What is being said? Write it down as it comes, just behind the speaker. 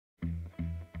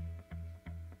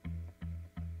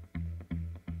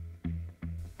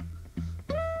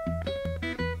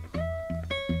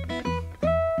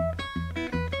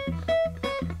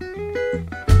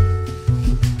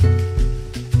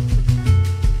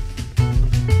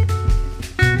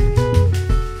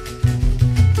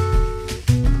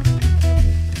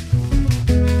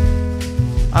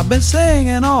been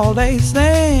singing all day,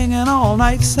 singing all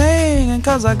night, singing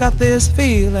 'cause I got this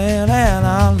feeling and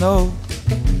I know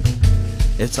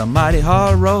it's a mighty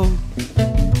hard road,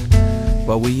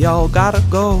 but we all gotta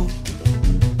go.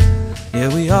 Yeah,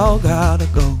 we all gotta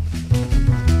go.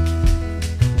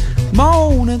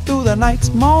 Moaning through the nights,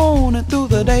 moaning through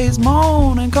the days,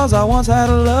 moaning 'cause I once had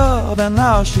a love and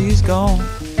now she's gone.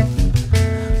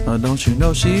 Don't you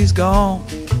know she's gone?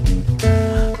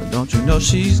 Don't you know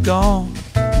she's gone?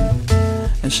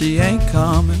 And she ain't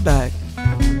coming back.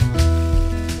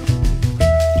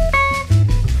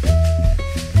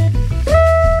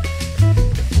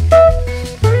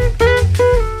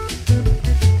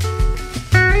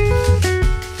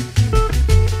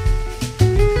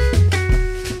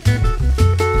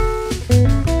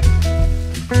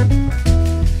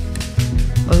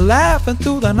 Laughing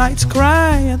through the nights,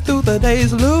 crying through the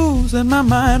days, losing my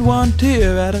mind one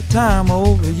tear at a time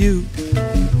over you.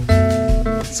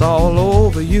 It's all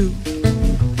over you,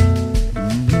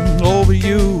 over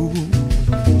you.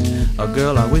 A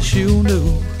girl, I wish you knew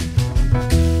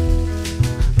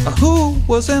who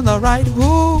was in the right,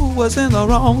 who was in the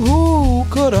wrong, who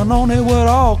could have known it would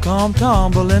all come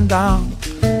tumbling down.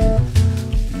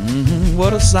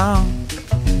 What a sound,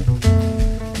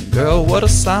 girl, what a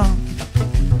sound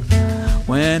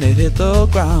when it hit the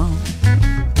ground.